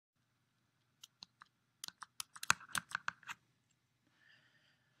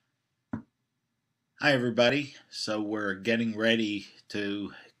Hi, everybody. So, we're getting ready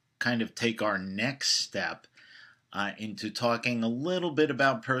to kind of take our next step into talking a little bit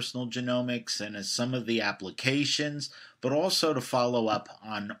about personal genomics and some of the applications, but also to follow up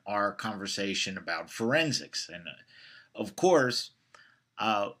on our conversation about forensics. And of course,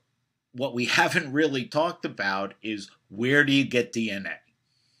 uh, what we haven't really talked about is where do you get DNA?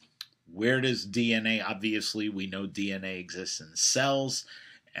 Where does DNA, obviously, we know DNA exists in cells,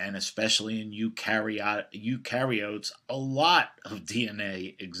 and especially in eukaryotes, a lot of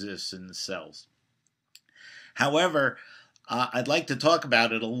DNA exists in the cells. However, I'd like to talk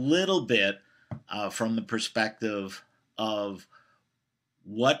about it a little bit from the perspective of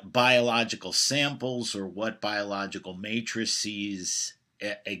what biological samples or what biological matrices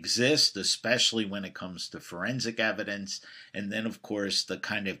exist, especially when it comes to forensic evidence, and then, of course, the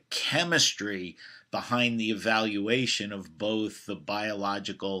kind of chemistry behind the evaluation of both the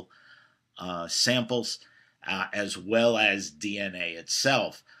biological samples as well as DNA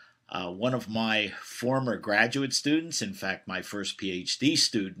itself. One of my former graduate students, in fact, my first PhD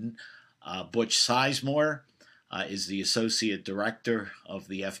student, Butch Sizemore, is the Associate Director of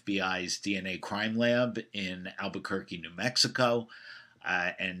the FBI's DNA Crime Lab in Albuquerque, New Mexico,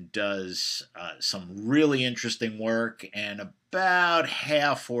 and does some really interesting work. And about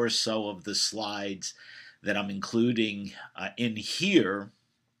half or so of the slides that I'm including in here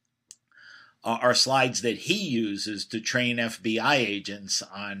are slides that he uses to train FBI agents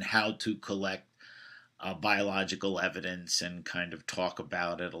on how to collect biological evidence and kind of talk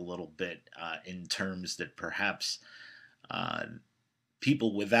about it a little bit in terms that perhaps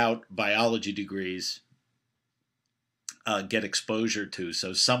people without biology degrees get exposure to.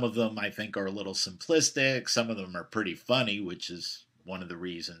 So some of them I think are a little simplistic, some of them are pretty funny, which is one of the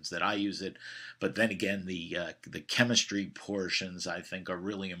reasons that I use it. But then again, the chemistry portions I think are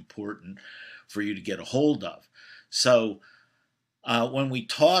really important for you to get a hold of. So when we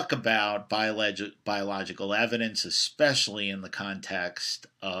talk about biological evidence, especially in the context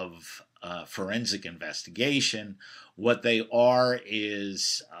of forensic investigation, what they are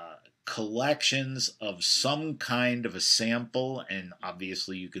is collections of some kind of a sample, and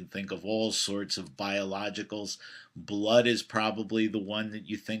obviously you can think of all sorts of biologicals. Blood is probably the one that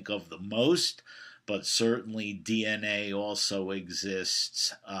you think of the most, but certainly DNA also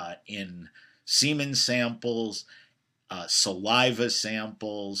exists in semen samples, saliva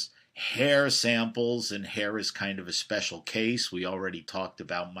samples, hair samples, and hair is kind of a special case. We already talked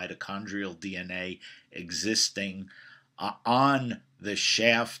about mitochondrial DNA existing on the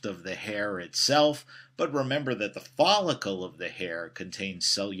shaft of the hair itself, but remember that the follicle of the hair contains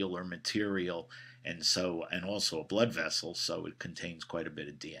cellular material and also a blood vessel, so it contains quite a bit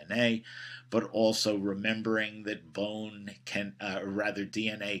of DNA. But also remembering that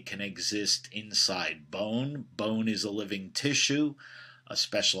DNA can exist inside bone. Bone is a living tissue. A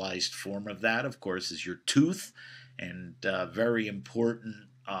specialized form of that, of course, is your tooth, and very important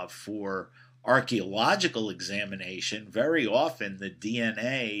for archaeological examination. Very often the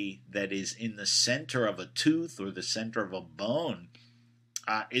DNA that is in the center of a tooth or the center of a bone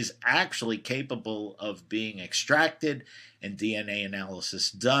is actually capable of being extracted and DNA analysis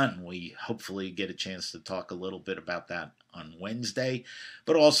done. We hopefully get a chance to talk a little bit about that on Wednesday,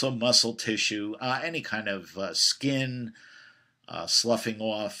 but also muscle tissue, any kind of skin, sloughing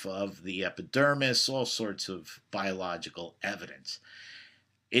off of the epidermis, all sorts of biological evidence.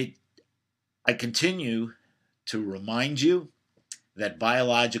 I continue to remind you that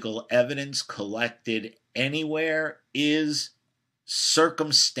biological evidence collected anywhere is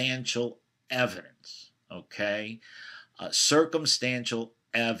circumstantial evidence, okay? Circumstantial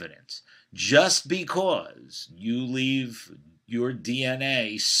evidence. Just because you leave your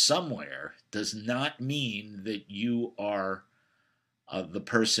DNA somewhere does not mean that you are the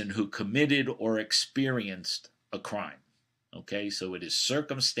person who committed or experienced a crime. Okay, so it is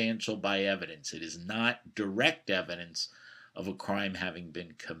circumstantial by evidence. It is not direct evidence of a crime having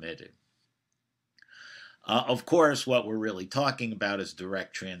been committed. Of course, what we're really talking about is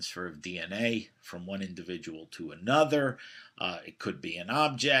direct transfer of DNA from one individual to another. It could be an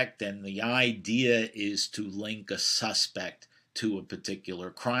object, and the idea is to link a suspect to a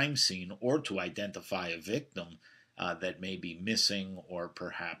particular crime scene or to identify a victim that may be missing or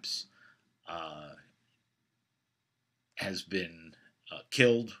perhaps has been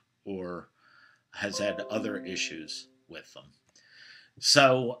killed or has had other issues with them.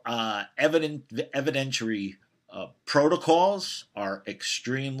 So evidentiary protocols are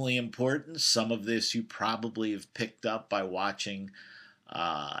extremely important. Some of this you probably have picked up by watching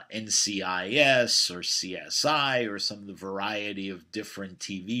NCIS or CSI or some of the variety of different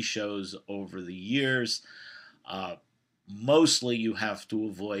TV shows over the years. Mostly you have to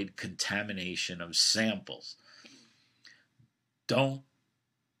avoid contamination of samples. Don't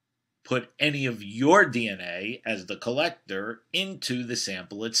put any of your DNA as the collector into the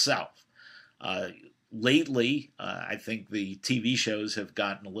sample itself. Lately, I think the TV shows have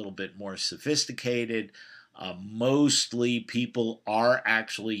gotten a little bit more sophisticated. Mostly people are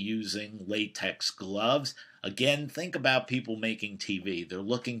actually using latex gloves. Again, think about people making TV. They're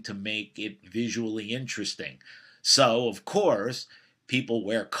looking to make it visually interesting. So, of course, people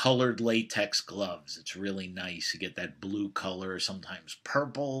wear colored latex gloves. It's really nice. You get that blue color, sometimes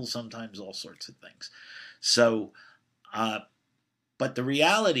purple, sometimes all sorts of things. So, but the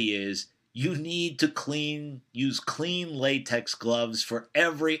reality is you need to use clean latex gloves for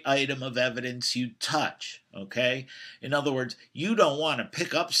every item of evidence you touch, okay? In other words, you don't want to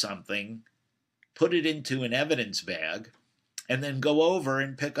pick up something, put it into an evidence bag, and then go over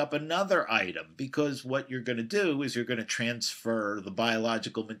and pick up another item, because what you're going to do is you're going to transfer the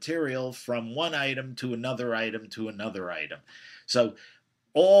biological material from one item to another item to another item. So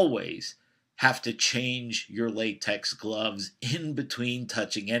always have to change your latex gloves in between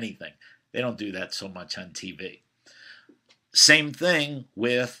touching anything. They don't do that so much on TV. Same thing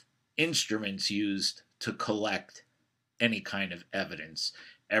with instruments used to collect any kind of evidence.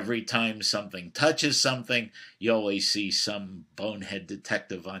 Every time something touches something, you always see some bonehead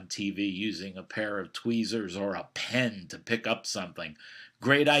detective on TV using a pair of tweezers or a pen to pick up something.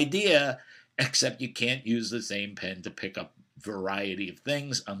 Great idea, except you can't use the same pen to pick up a variety of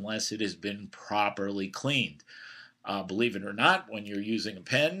things unless it has been properly cleaned. Believe it or not, when you're using a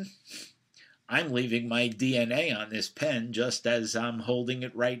pen, I'm leaving my DNA on this pen just as I'm holding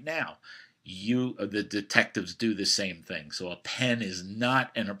it right now. The detectives do the same thing. So a pen is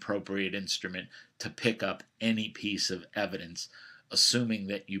not an appropriate instrument to pick up any piece of evidence, assuming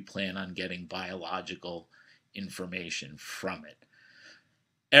that you plan on getting biological information from it.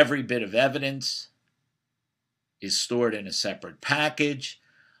 Every bit of evidence is stored in a separate package.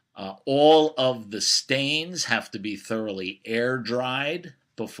 All of the stains have to be thoroughly air dried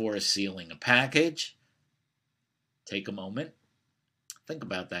before sealing a package. Take a moment. Think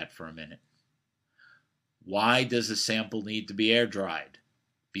about that for a minute. Why does a sample need to be air dried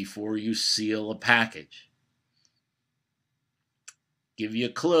before you seal a package? Give you a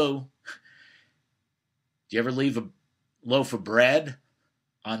clue. Do you ever leave a loaf of bread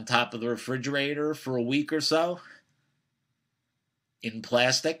on top of the refrigerator for a week or so in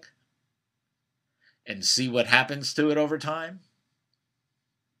plastic and see what happens to it over time?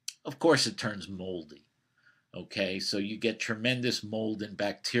 Of course it turns moldy. Okay, so you get tremendous mold and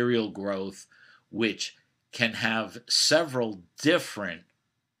bacterial growth, which can have several different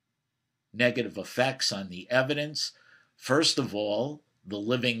negative effects on the evidence. First of all, the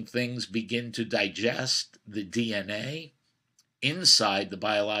living things begin to digest the DNA inside the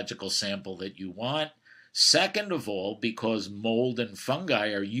biological sample that you want. Second of all, because mold and fungi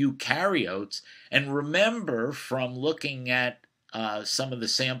are eukaryotes, and remember from looking at some of the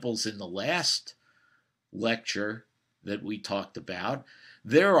samples in the last lecture that we talked about,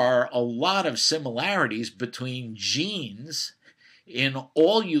 there are a lot of similarities between genes in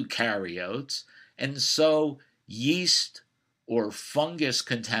all eukaryotes, and so yeast or fungus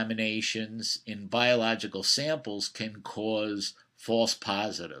contaminations in biological samples can cause false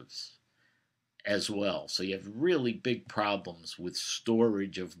positives as well. So you have really big problems with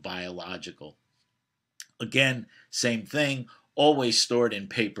storage of biological. Again, same thing, always stored in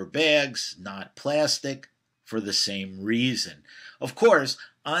paper bags, not plastic, for the same reason. Of course,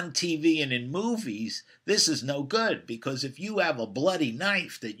 on TV and in movies, this is no good, because if you have a bloody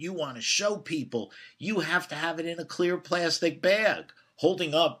knife that you want to show people, you have to have it in a clear plastic bag.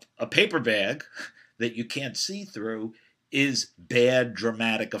 Holding up a paper bag that you can't see through is bad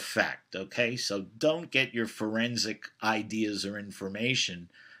dramatic effect, okay? So don't get your forensic ideas or information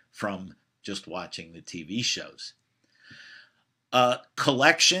from just watching the TV shows.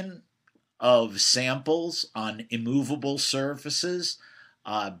 Collection of samples on immovable surfaces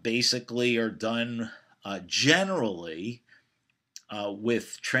basically are done generally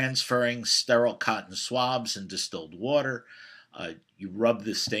with transferring sterile cotton swabs and distilled water. You rub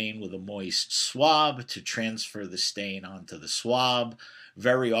the stain with a moist swab to transfer the stain onto the swab.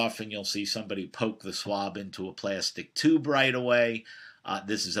 Very often you'll see somebody poke the swab into a plastic tube right away.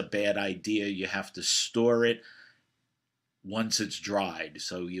 This is a bad idea. You have to store it once it's dried.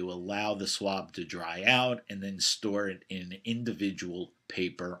 So you allow the swab to dry out and then store it in an individual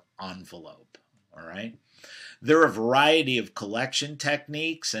paper envelope. All right. There are a variety of collection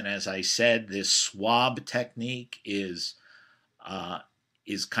techniques, and as I said, this swab technique is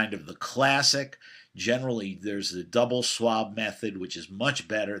kind of the classic. Generally, there's the double swab method, which is much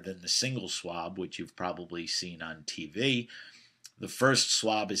better than the single swab, which you've probably seen on TV. The first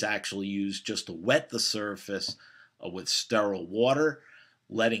swab is actually used just to wet the surface with sterile water,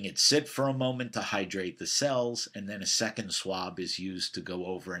 letting it sit for a moment to hydrate the cells, and then a second swab is used to go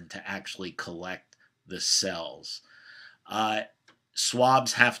over and to actually collect the cells.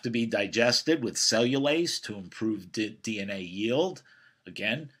 Swabs have to be digested with cellulase to improve DNA yield.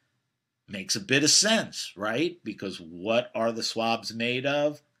 Again, makes a bit of sense, right? Because what are the swabs made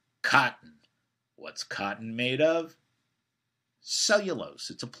of? Cotton. What's cotton made of? Cellulose.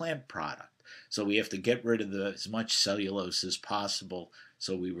 It's a plant product. So we have to get rid of as much cellulose as possible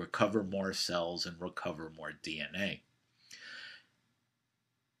so we recover more cells and recover more DNA.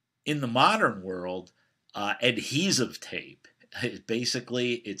 In the modern world, adhesive tape,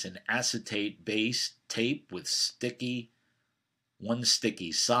 basically it's an acetate-based tape with one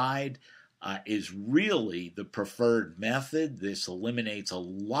sticky side, is really the preferred method. This eliminates a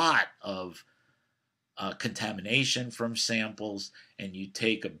lot of contamination from samples, and you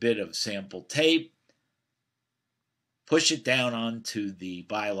take a bit of sample tape, push it down onto the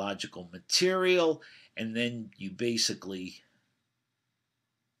biological material, and then you basically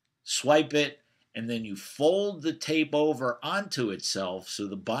swipe it, and then you fold the tape over onto itself so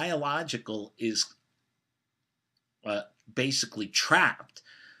the biological is basically trapped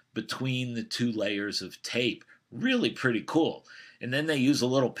between the two layers of tape. Really pretty cool. And then they use a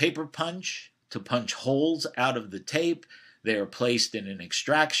little paper punch to punch holes out of the tape. They are placed in an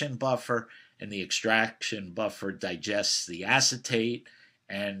extraction buffer, and the extraction buffer digests the acetate,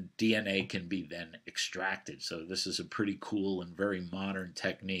 and DNA can be then extracted. So this is a pretty cool and very modern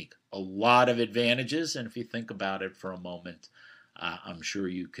technique. A lot of advantages, and if you think about it for a moment, I'm sure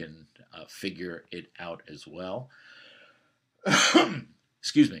you can figure it out as well.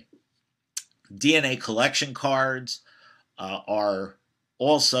 Excuse me. DNA collection cards are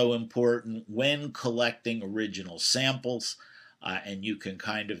also important when collecting original samples. And you can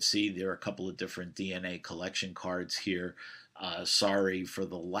kind of see there are a couple of different DNA collection cards here. Sorry for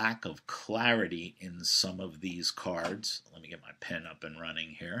the lack of clarity in some of these cards. Let me get my pen up and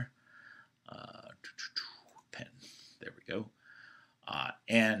running here. Pen. There we go.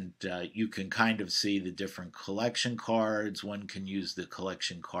 And you can kind of see the different collection cards. One can use the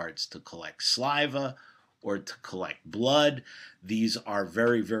collection cards to collect saliva or to collect blood. These are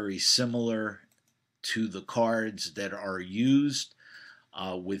very, very similar to the cards that are used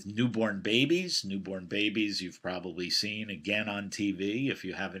with newborn babies. Newborn babies you've probably seen again on TV if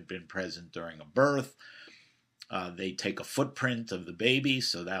you haven't been present during a birth. They take a footprint of the baby,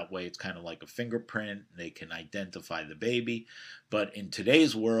 so that way it's kind of like a fingerprint. They can identify the baby. But in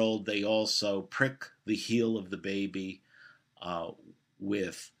today's world, they also prick the heel of the baby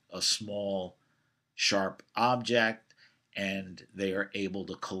with a small, sharp object, and they are able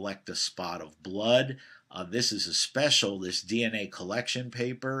to collect a spot of blood. This DNA collection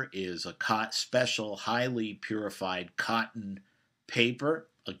paper is a special, highly purified cotton paper.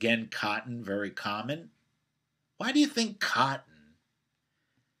 Again, cotton, very common. Why do you think cotton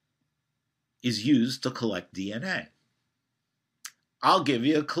is used to collect DNA? I'll give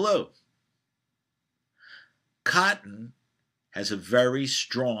you a clue. Cotton has a very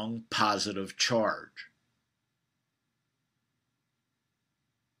strong positive charge.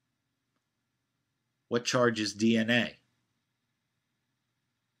 What charge is DNA?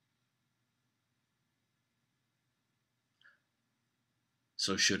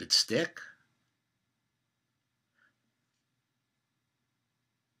 So should it stick?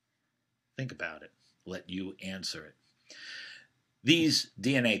 Think about it. Let you answer it. These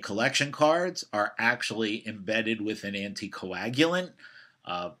DNA collection cards are actually embedded with an anticoagulant.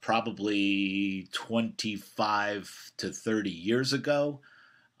 Probably 25 to 30 years ago,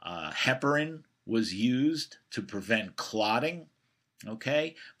 heparin was used to prevent clotting.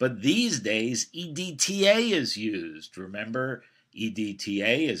 Okay, but these days EDTA is used. Remember,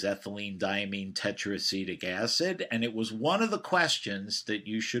 EDTA is ethylene diamine tetraacetic acid, and it was one of the questions that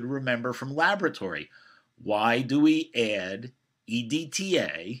you should remember from laboratory. Why do we add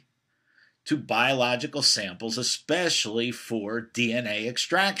EDTA to biological samples, especially for DNA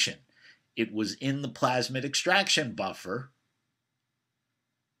extraction? It was in the plasmid extraction buffer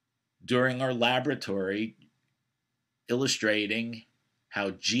during our laboratory, illustrating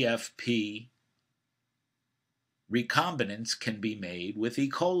how GFP recombinants can be made with E.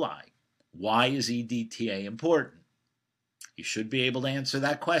 coli. Why is EDTA important? You should be able to answer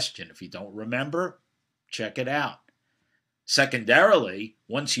that question. If you don't remember, Check it out. Secondarily,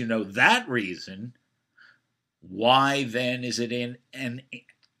 once you know that reason, why then is it in an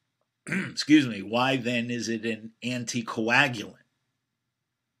excuse me, why then is it an anticoagulant?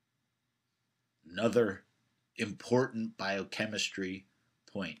 Another important biochemistry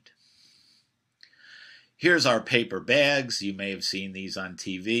point. Here's our paper bags. You may have seen these on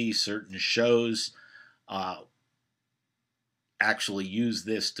TV. Certain shows actually use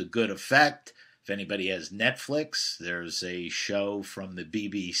this to good effect. If anybody has Netflix, there's a show from the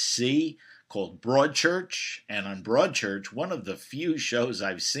BBC called Broadchurch. And on Broadchurch, one of the few shows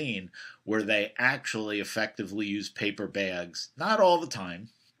I've seen where they actually effectively use paper bags. Not all the time,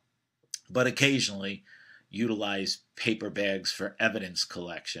 but occasionally utilize paper bags for evidence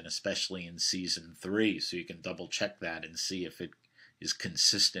collection, especially in season 3. So you can double check that and see if it is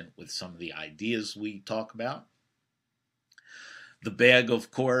consistent with some of the ideas we talk about. The bag,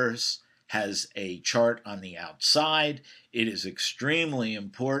 of course, has a chart on the outside. It is extremely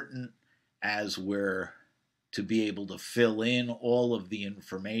important as we're to be able to fill in all of the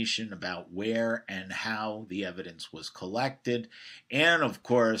information about where and how the evidence was collected. And of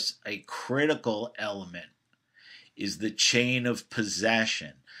course, a critical element is the chain of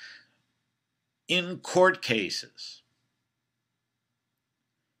possession. In court cases,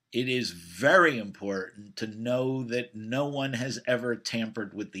 it is very important to know that no one has ever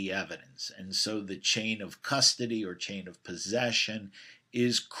tampered with the evidence. And so the chain of custody or chain of possession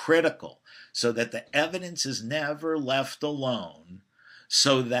is critical so that the evidence is never left alone,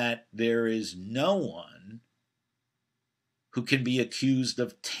 so that there is no one who can be accused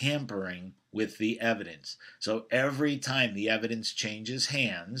of tampering with the evidence. So every time the evidence changes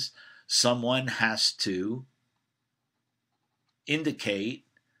hands, someone has to indicate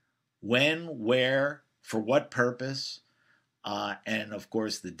when, where, for what purpose, and of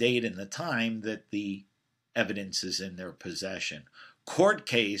course the date and the time that the evidence is in their possession. Court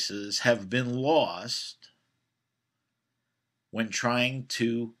cases have been lost when trying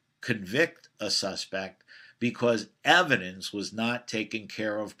to convict a suspect because evidence was not taken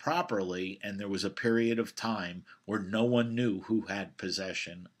care of properly, and there was a period of time where no one knew who had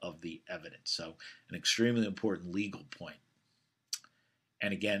possession of the evidence. So an extremely important legal point.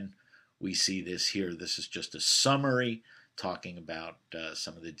 And again, we see this here. This is just a summary talking about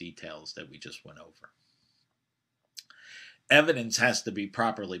some of the details that we just went over. Evidence has to be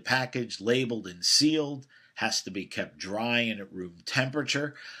properly packaged, labeled, and sealed, has to be kept dry and at room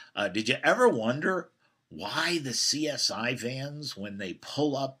temperature. Did you ever wonder why the CSI vans, when they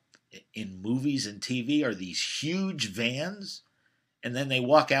pull up in movies and TV, are these huge vans, and then they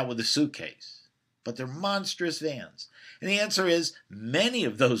walk out with a suitcase? But they're monstrous vans. And the answer is many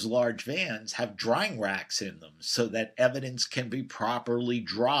of those large vans have drying racks in them so that evidence can be properly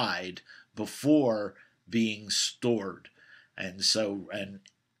dried before being stored. And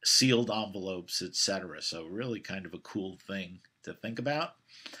sealed envelopes, etc. So really kind of a cool thing to think about.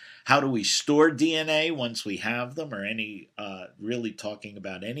 How do we store DNA once we have them, or really talking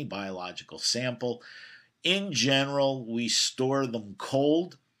about any biological sample? In general, we store them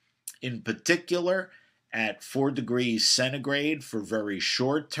cold, in particular at 4 degrees centigrade for very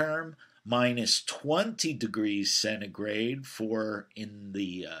short term, minus 20 degrees centigrade for in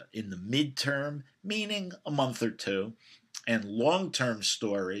the midterm, meaning a month or two. And long-term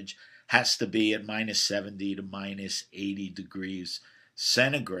storage has to be at minus 70 to minus 80 degrees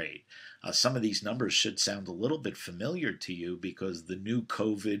centigrade. Some of these numbers should sound a little bit familiar to you because the new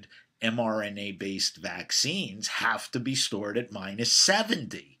COVID mRNA-based vaccines have to be stored at minus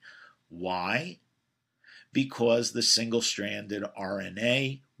 70. Why? Because the single-stranded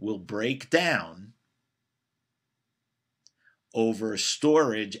RNA will break down over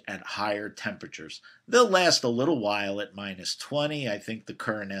storage at higher temperatures. They'll last a little while at minus 20. I think the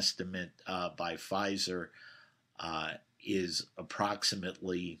current estimate by Pfizer is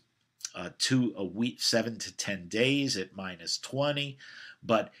approximately 7 to 10 days at minus 20,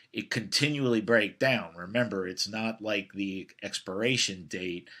 but it continually breaks down. Remember, it's not like the expiration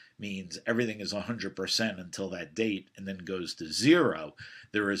date means everything is 100% until that date and then goes to zero.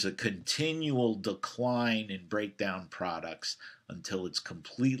 There is a continual decline in breakdown products until it's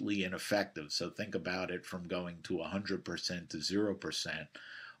completely ineffective. So think about it from going to 100% to 0%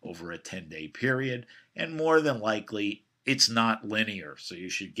 over a 10-day period. And more than likely, it's not linear. So you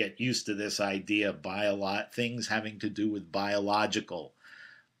should get used to this idea of things having to do with biological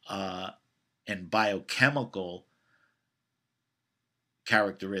and biochemical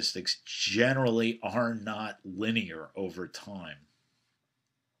characteristics generally are not linear over time.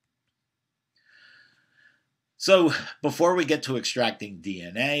 So before we get to extracting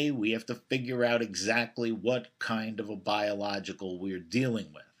DNA, we have to figure out exactly what kind of a biological we're dealing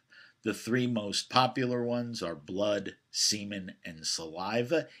with. The three most popular ones are blood, semen, and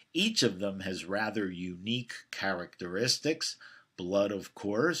saliva. Each of them has rather unique characteristics. Blood, of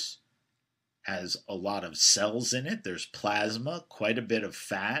course, has a lot of cells in it. There's plasma, quite a bit of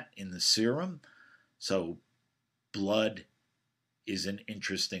fat in the serum. So blood is an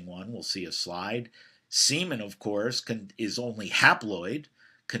interesting one. We'll see a slide. Semen, of course, is only haploid,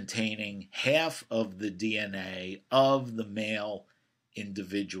 containing half of the DNA of the male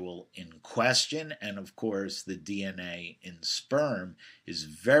individual in question. And of course, the DNA in sperm is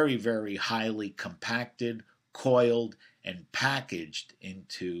very, very highly compacted, coiled, and packaged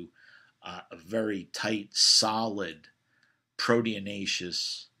into a very tight, solid,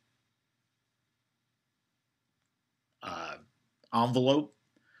 proteinaceous envelope.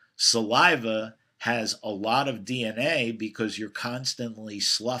 Saliva has a lot of DNA because you're constantly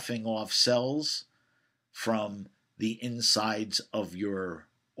sloughing off cells from the insides of your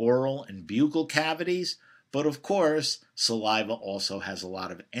oral and buccal cavities. But of course, saliva also has a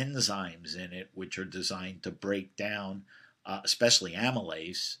lot of enzymes in it which are designed to break down, especially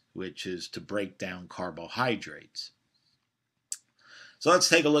amylase, which is to break down carbohydrates. So let's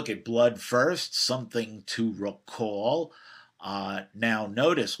take a look at blood first, something to recall. Now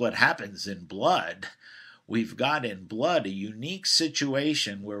notice what happens in blood. We've got in blood a unique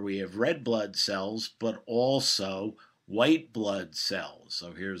situation where we have red blood cells, but also white blood cells.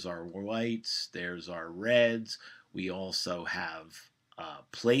 So here's our whites, there's our reds. We also have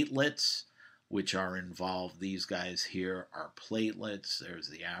platelets, which are involved. These guys here are platelets. There's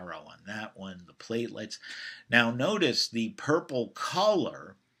the arrow on that one, the platelets. Now notice the purple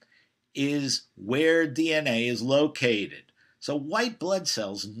color is where DNA is located. So white blood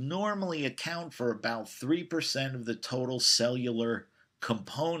cells normally account for about 3% of the total cellular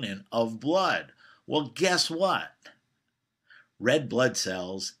component of blood. Well, guess what? Red blood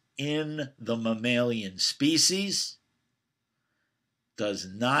cells in the mammalian species does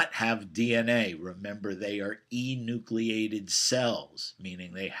not have DNA. Remember, they are enucleated cells,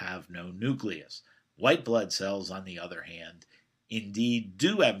 meaning they have no nucleus. White blood cells, on the other hand, indeed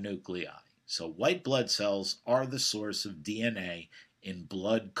do have nuclei. So white blood cells are the source of DNA in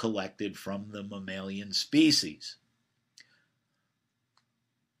blood collected from the mammalian species.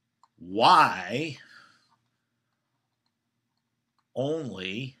 Why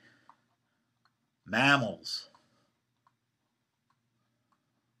only mammals?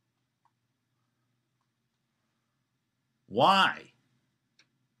 Why?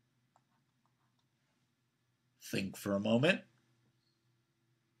 Think for a moment.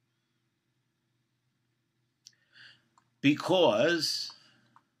 Because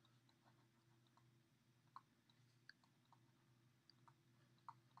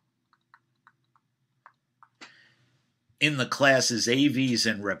in the classes Aves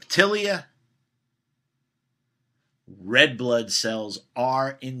and Reptilia, red blood cells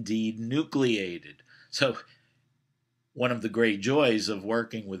are indeed nucleated. So one of the great joys of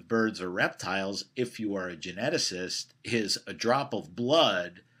working with birds or reptiles, if you are a geneticist, is a drop of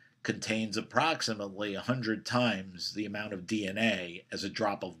blood contains approximately 100 times the amount of DNA as a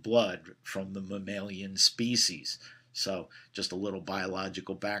drop of blood from the mammalian species. So just a little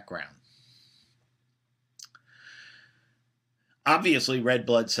biological background. Obviously, red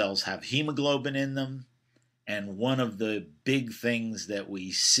blood cells have hemoglobin in them, and one of the big things that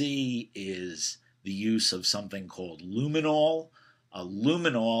we see is the use of something called luminol.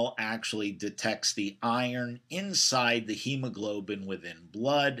 Luminol actually detects the iron inside the hemoglobin within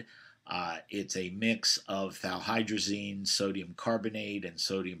blood. It's a mix of phthalhydrazine, sodium carbonate, and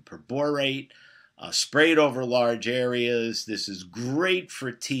sodium perborate. Sprayed over large areas. This is great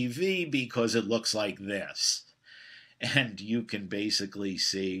for TV because it looks like this. And you can basically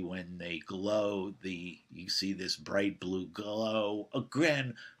see when they glow, you see this bright blue glow.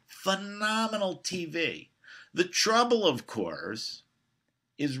 Again, phenomenal TV. The trouble, of course,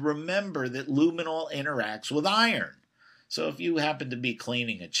 is remember that luminol interacts with iron. So if you happen to be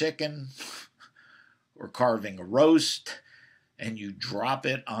cleaning a chicken or carving a roast and you drop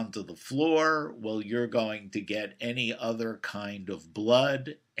it onto the floor, well, you're going to get any other kind of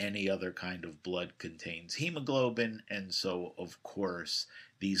blood. Any other kind of blood contains hemoglobin, and so, of course,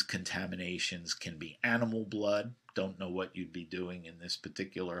 these contaminations can be animal blood. Don't know what you'd be doing in this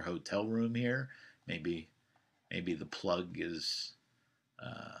particular hotel room here. Maybe the plug is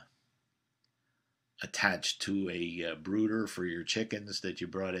attached to a brooder for your chickens that you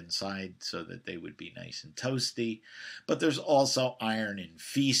brought inside so that they would be nice and toasty. But there's also iron in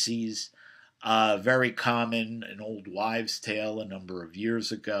feces. Very common, an old wives' tale a number of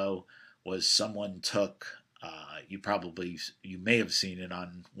years ago was someone took, you may have seen it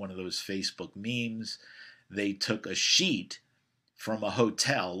on one of those Facebook memes. They took a sheet from a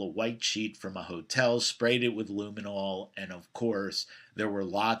hotel, a white sheet from a hotel, sprayed it with luminol, and of course, there were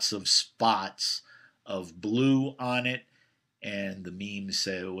lots of spots of blue on it. And the meme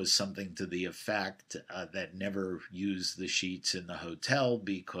said it was something to the effect that never use the sheets in the hotel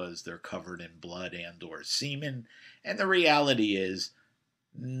because they're covered in blood and or semen. And the reality is,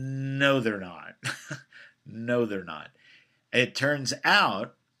 no, they're not. No, they're not. It turns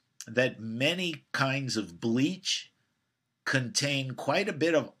out that many kinds of bleach contain quite a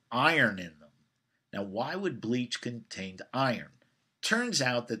bit of iron in them. Now, why would bleach contain iron? Turns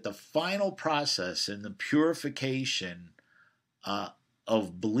out that the final process in the purification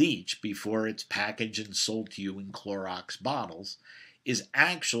of bleach before it's packaged and sold to you in Clorox bottles is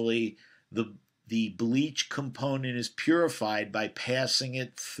actually the bleach component is purified by passing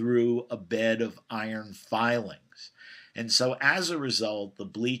it through a bed of iron filings. And so as a result, the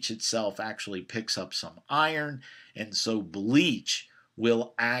bleach itself actually picks up some iron, and so bleach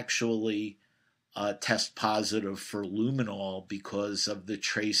will actually test positive for luminol because of the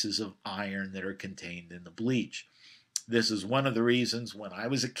traces of iron that are contained in the bleach. This is one of the reasons when I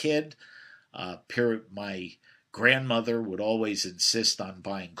was a kid, my grandmother would always insist on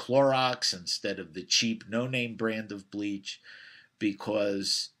buying Clorox instead of the cheap no-name brand of bleach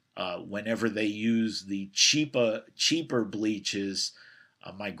because whenever they used the cheaper bleaches,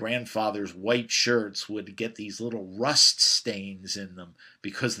 my grandfather's white shirts would get these little rust stains in them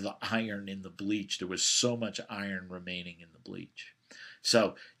because of the iron in the bleach. There was so much iron remaining in the bleach.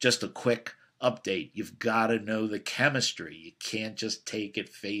 So just a quick update. You've got to know the chemistry. You can't just take at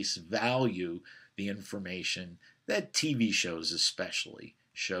face value the information that TV shows especially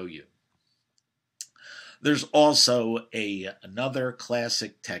show you. There's also another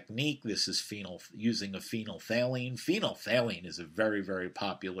classic technique. This is using a phenolphthalein. Phenolphthalein is a very, very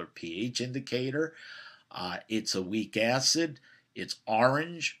popular pH indicator. It's a weak acid. It's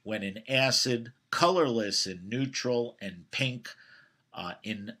orange when in acid, colorless in neutral, and pink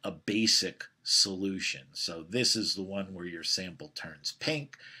in a basic solution. So this is the one where your sample turns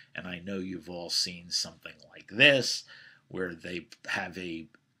pink, and I know you've all seen something like this where they have a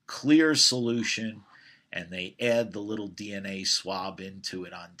clear solution and they add the little DNA swab into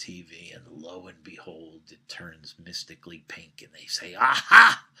it on TV, and lo and behold, it turns mystically pink, and they say,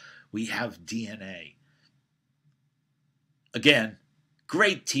 aha, we have DNA. Again,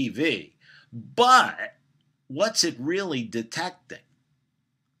 great TV, but what's it really detecting?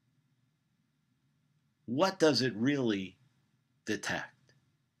 What does it really detect?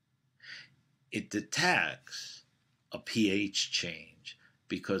 It detects a pH change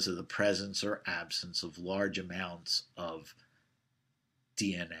because of the presence or absence of large amounts of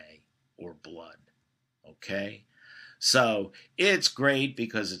DNA or blood. Okay? So it's great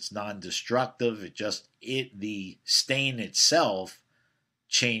because it's non-destructive. The stain itself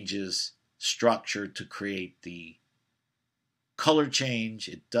changes structure to create the color change.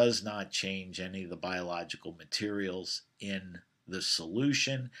 It does not change any of the biological materials in the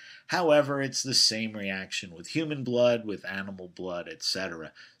solution. However, it's the same reaction with human blood, with animal blood,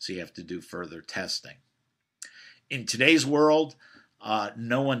 etc. So you have to do further testing. In today's world,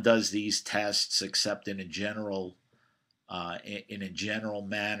 no one does these tests except in a general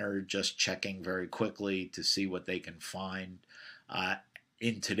manner, just checking very quickly to see what they can find.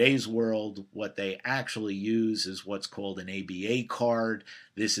 In today's world, what they actually use is what's called an ABA card.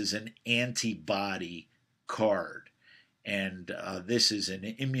 This is an antibody card. And this is an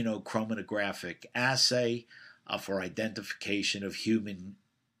immunochromatographic assay for identification of human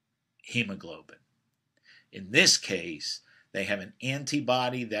hemoglobin. In this case, they have an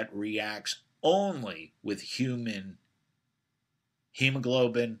antibody that reacts only with human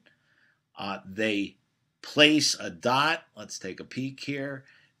hemoglobin. They place a dot. Let's take a peek here.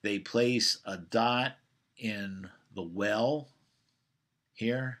 They place a dot in the well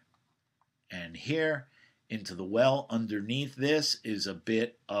here and here. Into the well. Underneath this is a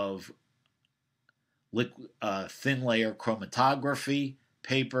bit of thin layer chromatography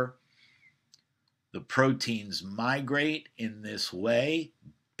paper. The proteins migrate in this way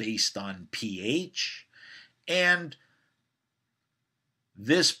based on pH, and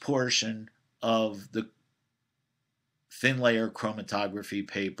this portion of the thin layer chromatography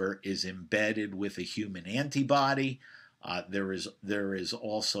paper is embedded with a human antibody. There is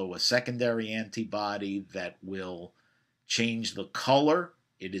also a secondary antibody that will change the color.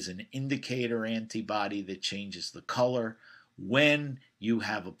 It is an indicator antibody that changes the color when you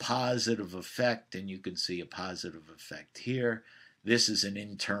have a positive effect, and you can see a positive effect here, this is an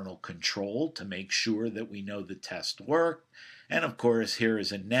internal control to make sure that we know the test worked. And of course, here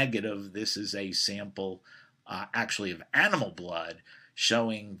is a negative. This is a sample actually of animal blood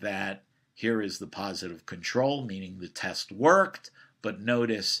showing that here is the positive control, meaning the test worked. But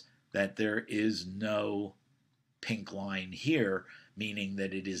notice that there is no pink line here, meaning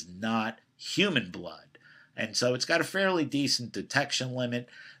that it is not human blood. And so it's got a fairly decent detection limit.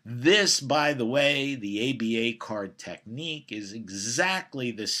 This, by the way, the ABA card technique is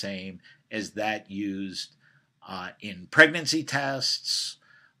exactly the same as that used in pregnancy tests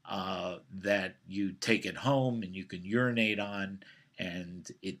that you take at home and you can urinate on,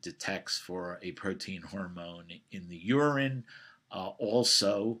 and it detects for a protein hormone in the urine.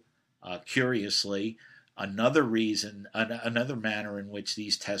 Also, curiously, another manner in which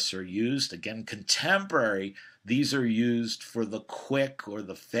these tests are used, again, contemporary, these are used for the quick or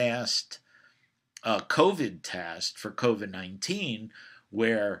the fast COVID test for COVID-19,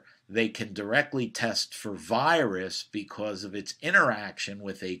 where they can directly test for virus because of its interaction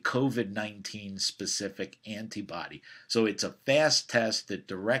with a COVID-19 specific antibody. So it's a fast test that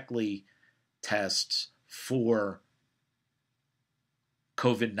directly tests for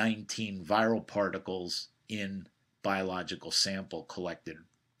COVID-19 viral particles in biological sample collected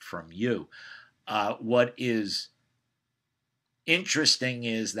from you. What is interesting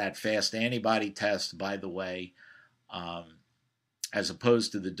is that fast antibody test, by the way, as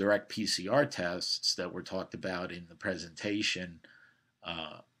opposed to the direct PCR tests that were talked about in the presentation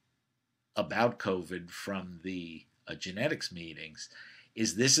about COVID from the genetics meetings,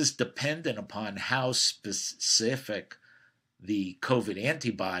 this is dependent upon how specific the COVID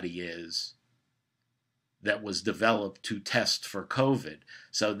antibody is that was developed to test for COVID.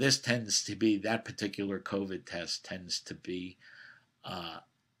 So this tends to be, that particular COVID test tends to be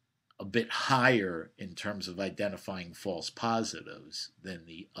a bit higher in terms of identifying false positives than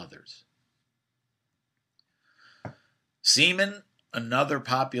the others. Semen, another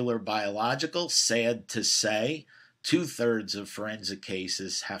popular biological, sad to say, 2/3 of forensic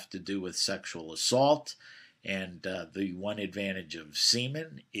cases have to do with sexual assault. And the one advantage of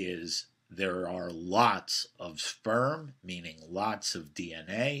semen is there are lots of sperm, meaning lots of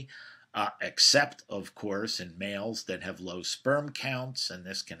DNA, except, of course, in males that have low sperm counts, and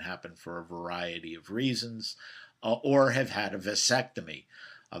this can happen for a variety of reasons, or have had a vasectomy.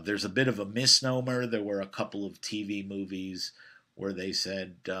 There's a bit of a misnomer. There were a couple of TV movies where they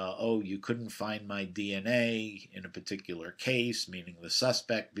said, oh, you couldn't find my DNA in a particular case, meaning the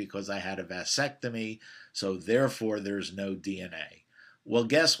suspect, because I had a vasectomy, so therefore there's no DNA. Well,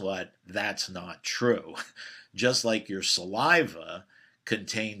 guess what? That's not true. Just like your saliva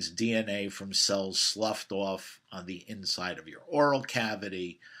contains DNA from cells sloughed off on the inside of your oral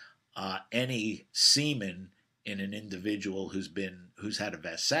cavity, any semen in an individual who's had a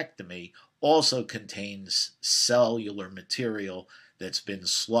vasectomy also contains cellular material that's been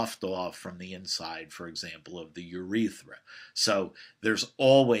sloughed off from the inside, for example, of the urethra. So there's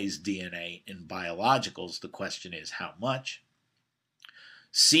always DNA in biologicals. The question is how much?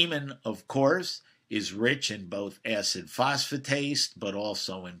 Semen, of course, is rich in both acid phosphatase, but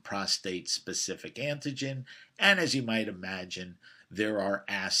also in prostate-specific antigen. And as you might imagine, there are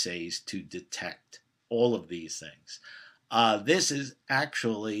assays to detect all of these things. This is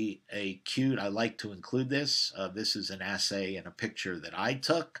actually I like to include this. This is an assay and a picture that I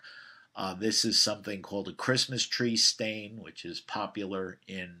took. This is something called a Christmas tree stain, which is popular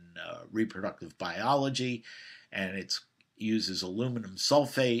in reproductive biology, and it uses aluminum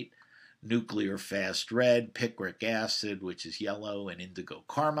sulfate, nuclear fast red, picric acid, which is yellow, and indigo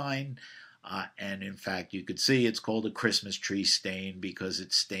carmine. And in fact, you could see it's called a Christmas tree stain because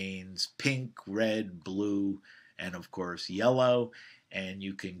it stains pink, red, blue, and of course yellow. And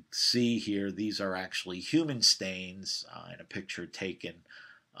you can see here these are actually human stains in a picture taken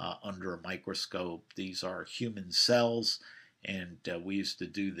under a microscope. These are human cells, and we used to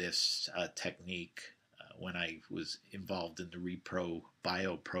do this technique when I was involved in the Repro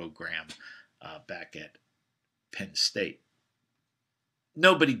Bio program back at Penn State.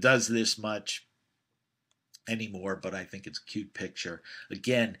 Nobody does this much anymore, but I think it's a cute picture.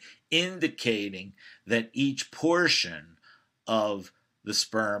 Again, indicating that each portion of the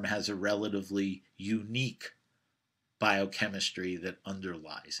sperm has a relatively unique biochemistry that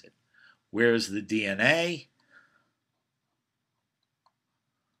underlies it. Where's the DNA?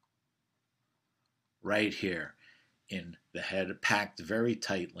 Right here in the head, packed very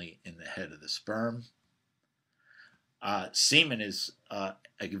tightly in the head of the sperm. Semen is a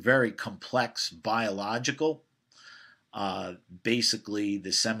very complex biological. Basically,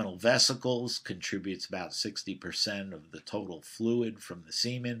 the seminal vesicles contributes about 60% of the total fluid from the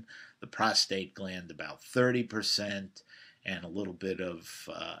semen, the prostate gland about 30%, and a little bit of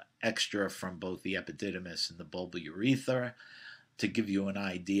extra from both the epididymis and the bulbourethra. To give you an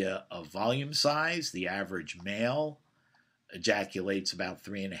idea of volume size, the average male ejaculates about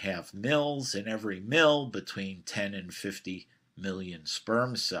 3.5 mils, in every mil between 10 and 50 million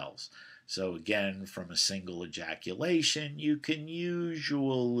sperm cells. So again, from a single ejaculation, you can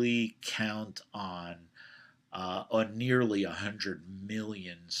usually count on nearly 100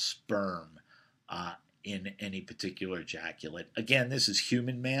 million sperm in any particular ejaculate. Again, this is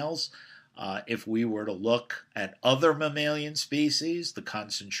human males. If we were to look at other mammalian species, the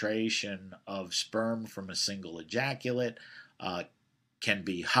concentration of sperm from a single ejaculate can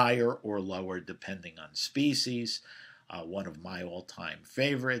be higher or lower depending on species. One of my all-time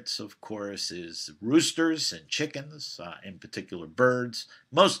favorites, of course, is roosters and chickens, in particular birds.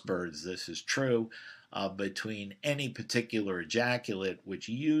 Most birds, this is true. Between any particular ejaculate, which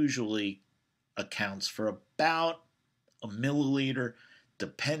usually accounts for about a milliliter,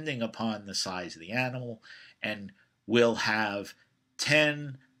 depending upon the size of the animal, and will have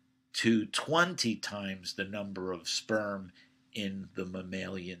 10 to 20 times the number of sperm in the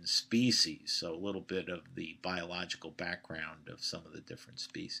mammalian species. So a little bit of the biological background of some of the different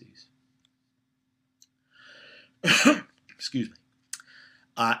species. Excuse me.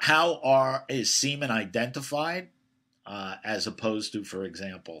 How is semen identified as opposed to, for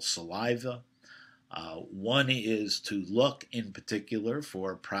example, saliva? One is to look in particular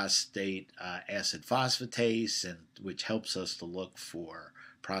for prostate acid phosphatase, which helps us to look for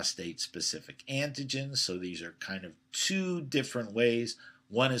prostate-specific antigens. So these are kind of two different ways.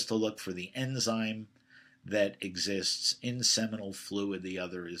 One is to look for the enzyme that exists in seminal fluid. The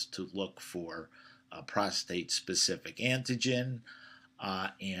other is to look for a prostate-specific antigen.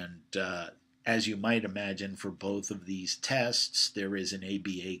 As you might imagine, for both of these tests, there is an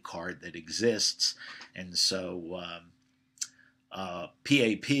ABA card that exists. And so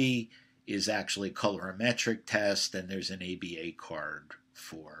PAP is actually a colorimetric test, and there's an ABA card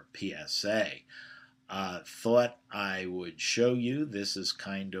for PSA. Thought I would show you, this is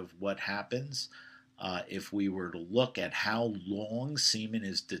kind of what happens if we were to look at how long semen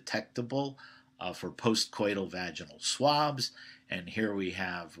is detectable for postcoital vaginal swabs. And here we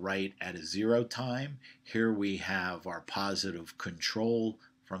have right at a 0 time. Here we have our positive control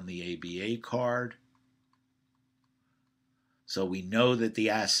from the ABA card. So we know that the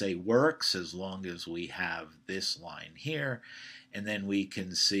assay works as long as we have this line here. And then we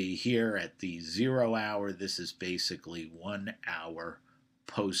can see here at the 0 hour, this is basically 1 hour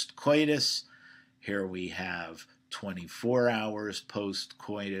post-coitus. Here we have 24 hours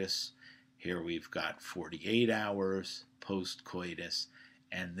post-coitus. Here we've got 48 hours post-coitus.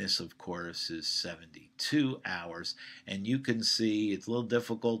 And this, of course, is 72 hours. And you can see it's a little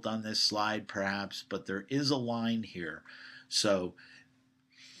difficult on this slide, perhaps, but there is a line here. So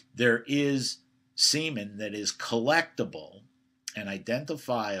there is semen that is collectible and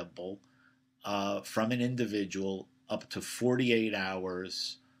identifiable from an individual up to 48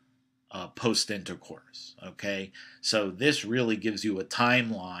 hours post-intercourse, okay? So this really gives you a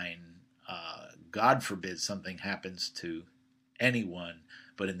timeline. God forbid something happens to anyone,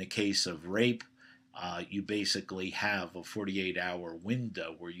 but in the case of rape, you basically have a 48-hour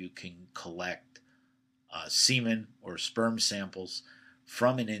window where you can collect semen or sperm samples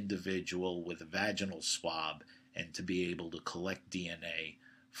from an individual with a vaginal swab and to be able to collect DNA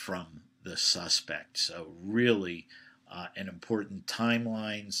from the suspect. So really an important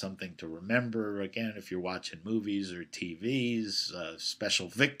timeline, something to remember. Again, if you're watching movies or TVs, special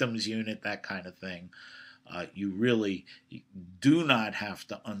victims unit, that kind of thing, you really do not have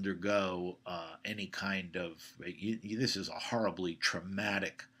to undergo any kind of, this is a horribly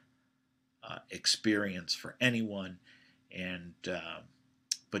traumatic experience for anyone, and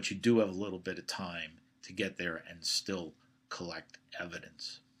but you do have a little bit of time to get there and still collect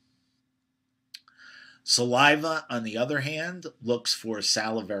evidence. Saliva, on the other hand, looks for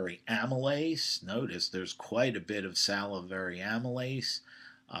salivary amylase. Notice there's quite a bit of salivary amylase,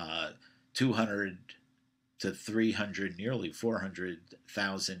 200 to 300, nearly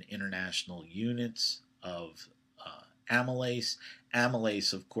 400,000 international units of amylase.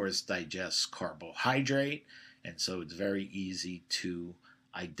 Amylase, of course, digests carbohydrate, and so it's very easy to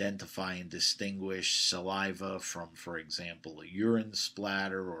identify and distinguish saliva from, for example, a urine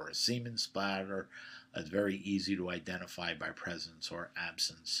splatter or a semen splatter. It's very easy to identify by presence or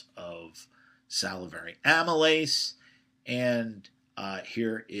absence of salivary amylase. And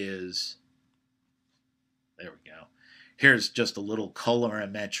here we go. Here's just a little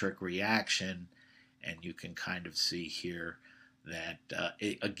colorimetric reaction, and you can kind of see here that,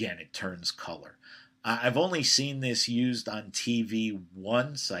 again, it turns color. I've only seen this used on TV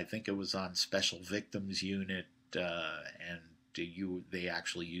once. I think it was on Special Victims Unit, and they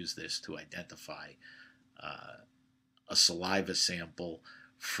actually use this to identify a saliva sample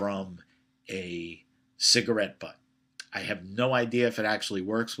from a cigarette butt. I have no idea if it actually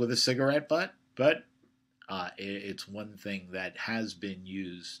works with a cigarette butt, but it's one thing that has been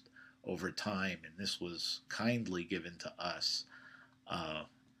used over time, and this was kindly given to us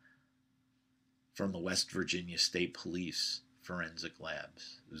from the West Virginia State Police Forensic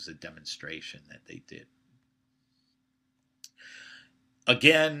Labs. It was a demonstration that they did.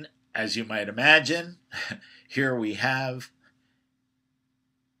 Again, as you might imagine, here we have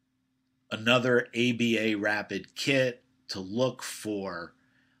another ABA rapid kit to look for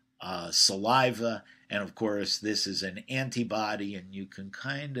saliva. And of course, this is an antibody, and you can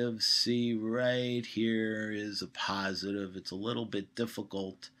kind of see right here is a positive. It's a little bit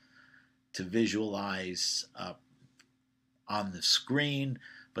difficult to visualize on the screen,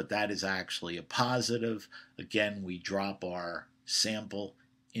 but that is actually a positive. Again, we drop our sample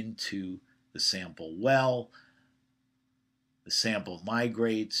into the sample well. The sample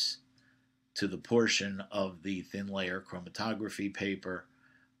migrates to the portion of the thin layer chromatography paper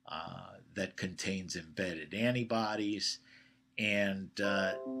that contains embedded antibodies. And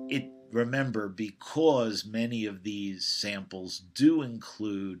remember, because many of these samples do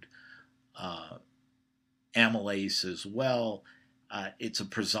include amylase as well, it's a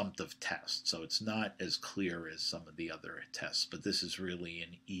presumptive test, so it's not as clear as some of the other tests, but this is really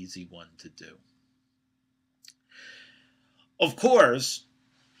an easy one to do. Of course,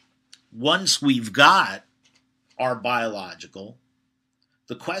 once we've got our biological,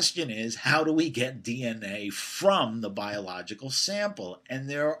 the question is, how do we get DNA from the biological sample? And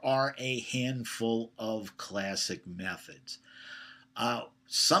there are a handful of classic methods.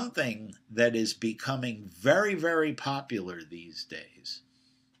 Something that is becoming very, very popular these days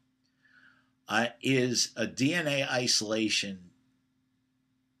is a DNA isolation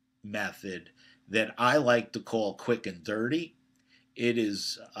method that I like to call quick and dirty.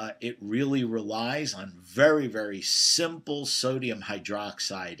 It really relies on very, very simple sodium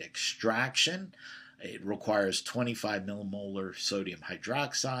hydroxide extraction. It requires 25 millimolar sodium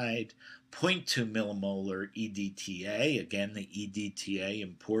hydroxide, 0.2 millimolar EDTA. Again, the EDTA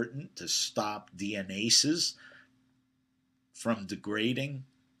important to stop DNases from degrading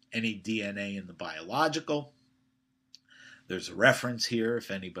any DNA in the biological. There's a reference here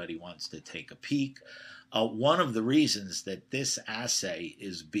if anybody wants to take a peek. One of the reasons that this assay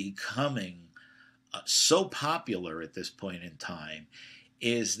is becoming so popular at this point in time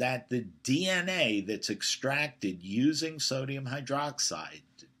is that the DNA that's extracted using sodium hydroxide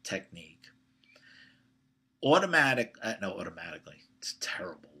technique automatically, it's a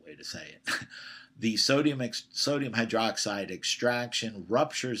terrible way to say it. The sodium hydroxide extraction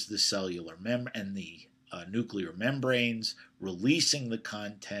ruptures the cellular and the nuclear membranes, releasing the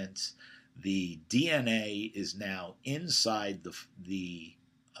contents. The DNA is now inside the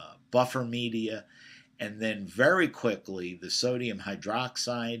buffer media, and then very quickly the sodium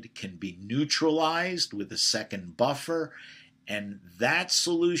hydroxide can be neutralized with a second buffer, and that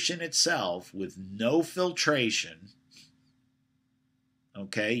solution itself, with no filtration,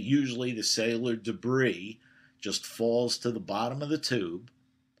 okay, usually the cellular debris just falls to the bottom of the tube.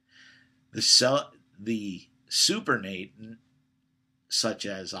 The supernatant, such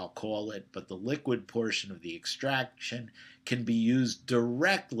as I'll call it, but the liquid portion of the extraction can be used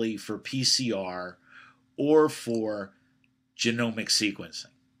directly for PCR or for genomic sequencing.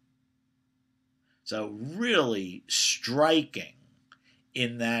 So really striking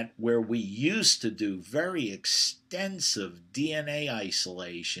in that where we used to do very extensive DNA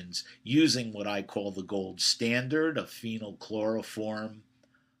isolations using what I call the gold standard of phenylchloroform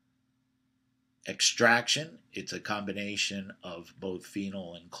extraction. It's a combination of both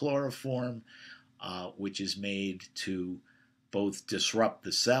phenol and chloroform, which is made to both disrupt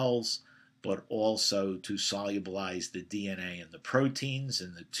the cells, but also to solubilize the DNA and the proteins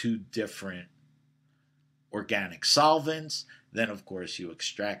in the two different organic solvents. Then, of course, you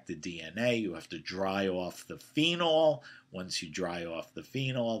extract the DNA. You have to dry off the phenol. Once you dry off the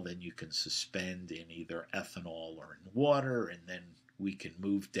phenol, then you can suspend in either ethanol or in water, and then we can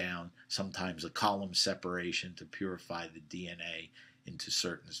move down sometimes a column separation to purify the DNA into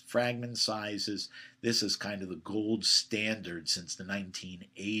certain fragment sizes. This is kind of the gold standard since the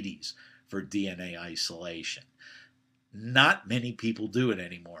 1980s for DNA isolation. Not many people do it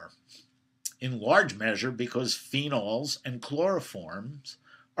anymore. in large measure because phenols and chloroforms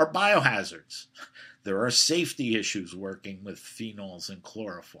are biohazards. There are safety issues working with phenols and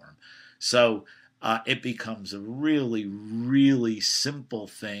chloroform. So it becomes a really, really simple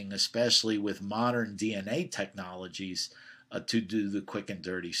thing, especially with modern DNA technologies, to do the quick and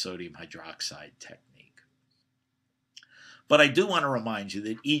dirty sodium hydroxide technique. But I do want to remind you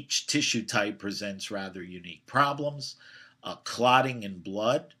that each tissue type presents rather unique problems. Clotting in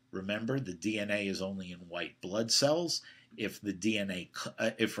blood, remember the DNA is only in white blood cells. If the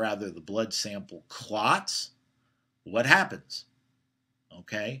blood sample clots, what happens?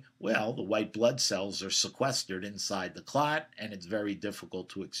 Okay, well, the white blood cells are sequestered inside the clot, and it's very difficult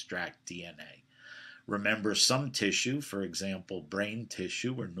to extract DNA. Remember, some tissue, for example, brain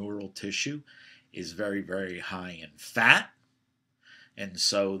tissue or neural tissue, is very, very high in fat. And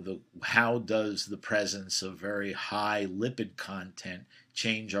so how does the presence of very high lipid content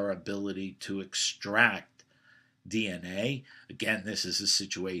change our ability to extract DNA? Again, this is a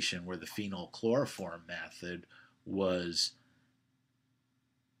situation where the phenylchloroform method was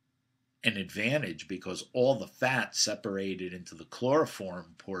an advantage because all the fat separated into the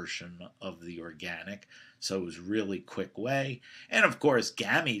chloroform portion of the organic, so it was a really quick way. And of course,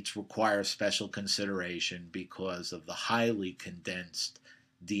 gametes require special consideration because of the highly condensed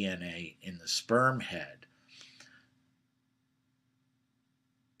DNA in the sperm head.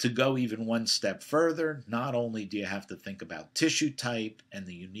 To go even one step further, not only do you have to think about tissue type and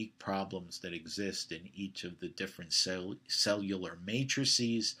the unique problems that exist in each of the different cellular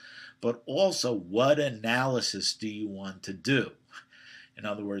matrices, but also what analysis do you want to do? In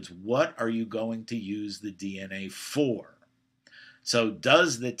other words, what are you going to use the DNA for? So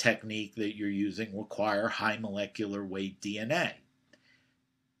does the technique that you're using require high molecular weight DNA?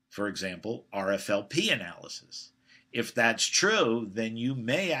 For example, RFLP analysis. If that's true, then you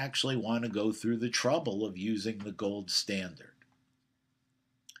may actually want to go through the trouble of using the gold standard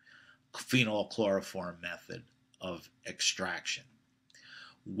phenylchloroform method of extraction.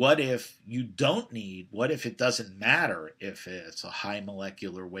 What if it doesn't matter if it's a high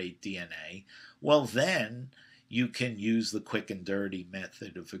molecular weight DNA? Well, then you can use the quick and dirty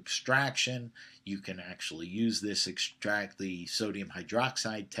method of extraction. You can actually use this, extract the sodium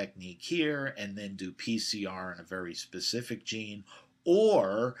hydroxide technique here, and then do PCR on a very specific gene,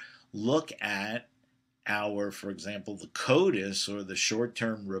 or look at for example, the CODIS or the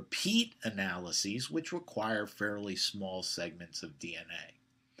short-term repeat analyses, which require fairly small segments of DNA.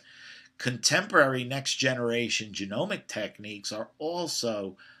 Contemporary next-generation genomic techniques are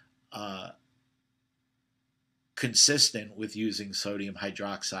also consistent with using sodium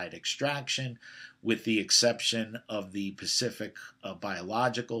hydroxide extraction, with the exception of the Pacific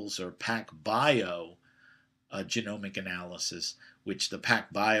Biologicals or PacBio genomic analysis, which the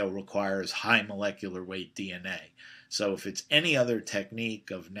PacBio requires high molecular weight DNA. So if it's any other technique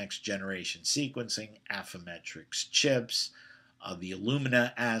of next generation sequencing, Affymetrix chips, the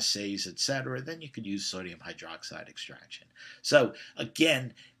Illumina assays, etc., then you could use sodium hydroxide extraction. So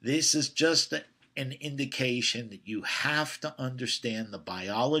again, this is just an indication that you have to understand the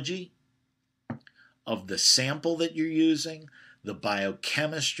biology of the sample that you're using, the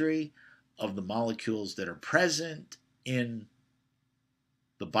biochemistry of the molecules that are present in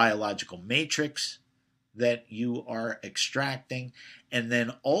the biological matrix that you are extracting, and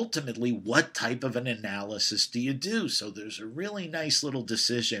then ultimately what type of an analysis do you do. So there's a really nice little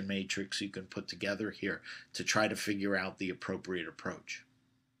decision matrix you can put together here to try to figure out the appropriate approach.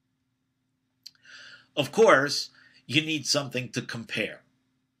 Of course, you need something to compare,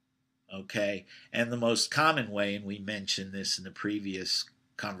 okay? And the most common way, and we mentioned this in the previous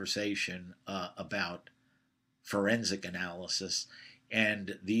conversation about forensic analysis,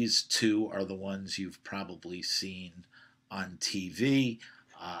 and these two are the ones you've probably seen on TV.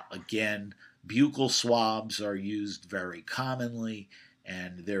 Again, buccal swabs are used very commonly,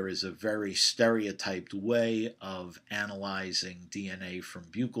 and there is a very stereotyped way of analyzing DNA from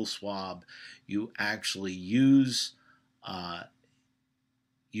buccal swab. You actually use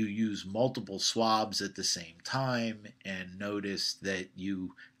multiple swabs at the same time, and notice that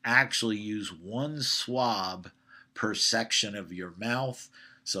you actually use one swab per section of your mouth.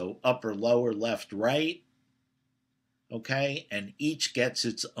 So upper, lower, left, right, okay? And each gets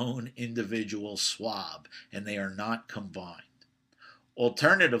its own individual swab, and they are not combined.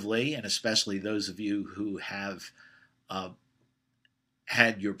 Alternatively, and especially those of you who have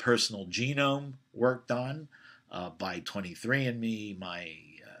had your personal genome worked on by 23andMe,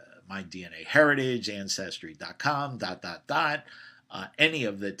 my DNA Heritage, Ancestry.com, any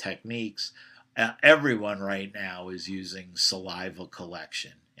of the techniques, everyone right now is using saliva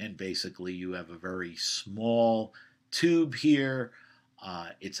collection. And basically, you have a very small tube here.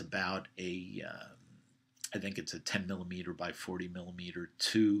 It's about I think it's a 10 millimeter by 40 millimeter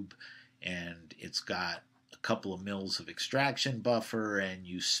tube, and it's got a couple of mils of extraction buffer, and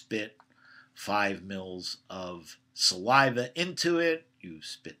you spit 5 mils of saliva into it. You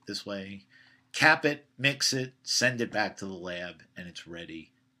spit this way, cap it, mix it, send it back to the lab, and it's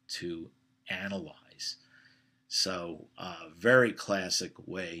ready to analyze. So, very classic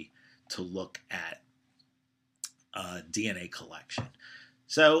way to look at DNA collection.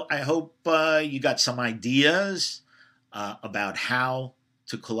 So, I hope you got some ideas about how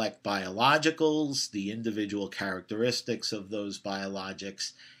to collect biologicals, the individual characteristics of those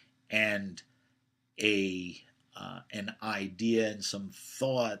biologics, and an idea and some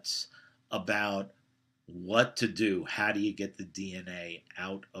thoughts about what to do. How do you get the DNA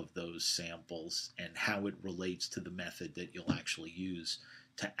out of those samples, and how it relates to the method that you'll actually use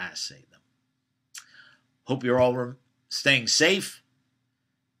to assay them. Hope you're all staying safe.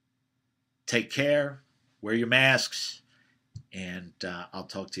 Take care. Wear your masks. And I'll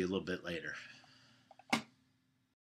talk to you a little bit later.